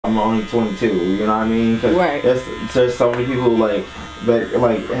I'm only 22. You know what I mean? Cause right. There's so many people like that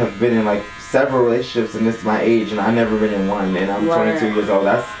like have been in like several relationships, and this is my age, and I've never been in one, and I'm 22 years old.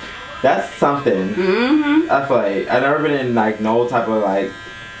 That's something. I feel like I've never been in like no type of like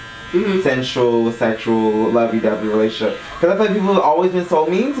sensual, sexual, lovey-dovey relationship. Because I feel like people have always been so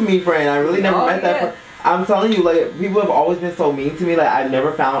mean to me, friend. I really never met that. I'm telling you, like, people have always been so mean to me. Like, I've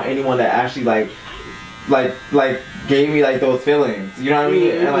never found anyone that actually like gave me like those feelings. You know what I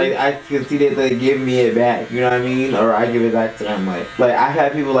mean? And like I can see that they give me it back. You know what I mean? Or I give it back to them. Like I've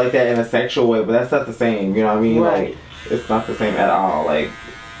had people like that in a sexual way, but that's not the same. You know what I mean? Right. Like it's not the same at all. Like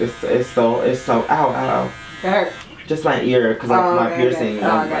it's so ow. That hurt. Just my ear, cause like my piercing.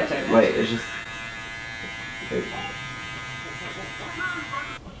 Like it's just.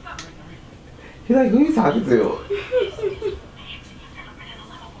 He's like, who are you talking to?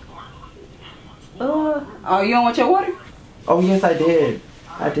 Oh, you don't want your water? Oh yes, I did.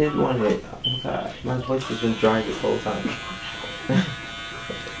 I did want it. Oh my god, my voice has been dry this whole time.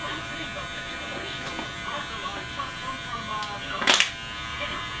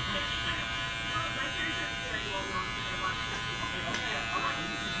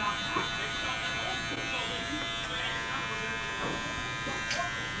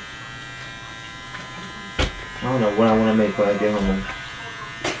 I don't know what I want to make when I get home.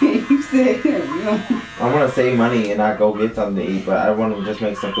 You said, I want to save money and not go get something to eat, but I want to just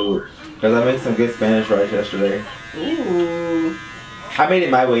make some food. Because I made some good Spanish rice yesterday. Ooh. I made it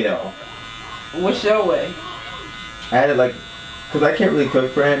my way though. What's your way? I added like, because I can't really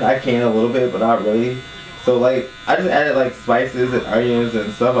cook, friend. I can a little bit, but not really. So like, I just added like spices and onions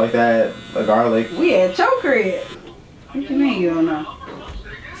and stuff like that, like garlic. We had your crib. What you mean you don't know?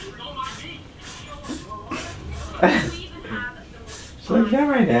 She's like, yeah,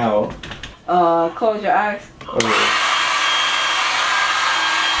 right now. Close your eyes. Okay.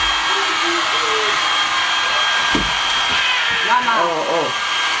 Oh.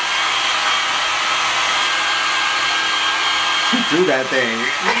 She threw that thing.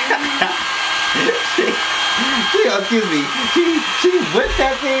 she excuse me. She whipped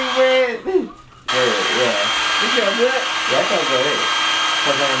that thing with. Yeah. You feel good? Yeah, I felt good.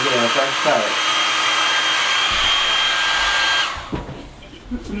 Because I'm getting a fresh cut.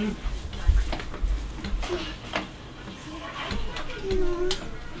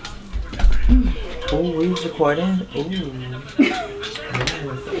 Oh, we recording? Ooh.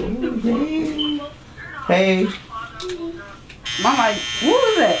 Ooh, hey. Mama, what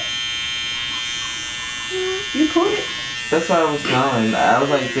was that? You pulled it? That's what I was smelling. I was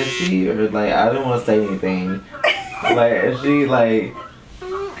like, did she? Or like, I didn't want to say anything. Like, is she like,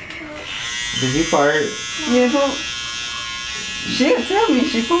 did you fart? Yeah, who? She didn't tell me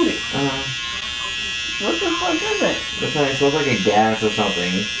she pulled it. What the fuck is that? It smells like a gas or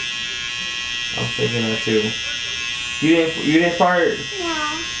something. I was thinking that too. You didn't fart? No.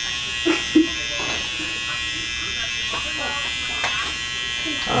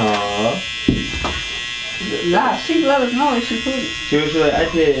 Aww. Nah, she let us know if she pulled it. She was like, I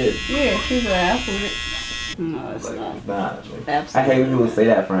did. Yeah, she was like, I pulled it. No, it's not. It's not. Absolutely. I hate when people say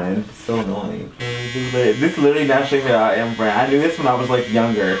that, friend. It's so annoying. This is literally naturally who I am, friend. I knew this when I was like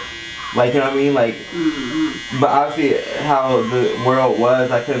younger. Like, you know what I mean? Like, but obviously how the world was,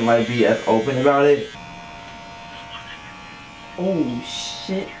 I couldn't like be as open about it. Oh,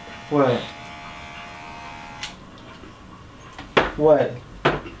 shit. What? What?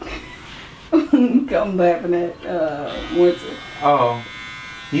 Come laughing at, Winter. Oh.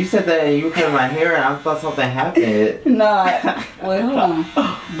 You said that you were cutting my hair and I thought something happened. Nah. Wait, hold on.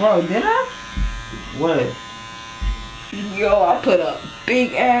 Bro, did I? What? Yo, I put a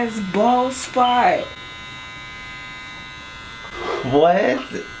big ass bald spot. What?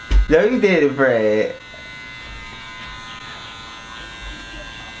 No, you didn't, Fred.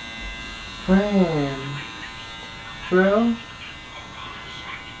 Friend. Bro?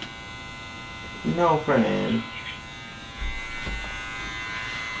 No, friend.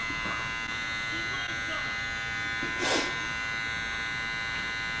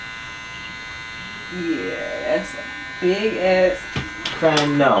 Yeah, that's a big ass.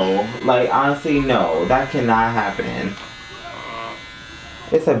 Friend, no. Like, honestly, no. That cannot happen.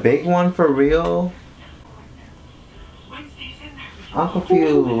 It's a big one for real? I'm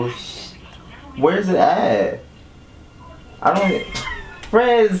confused. Where's it at? I don't...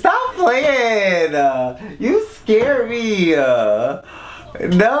 Friend, stop playing! You scare me! No!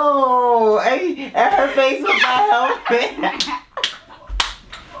 Hey, and her face was not helping!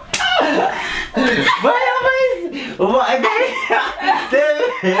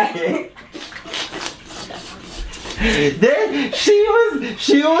 Then she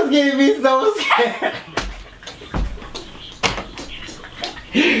was getting me so scared.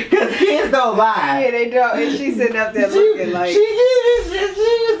 Cause kids don't lie. Yeah, they don't. And she's sitting up there looking like. She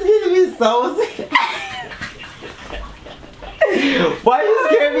was getting me so scared. Why you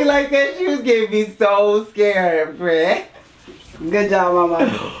scared me like that? She was getting me so scared, friend. Good job,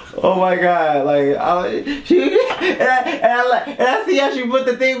 mama. Oh my god, like I see how she put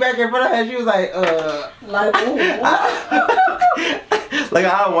the thing back in front of her. She was like, Like, ooh. like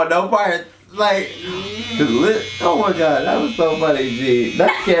I don't want no parts. Like, oh my god, that was so funny, G.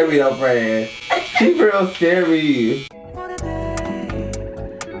 That scared me though, friend. She real scary.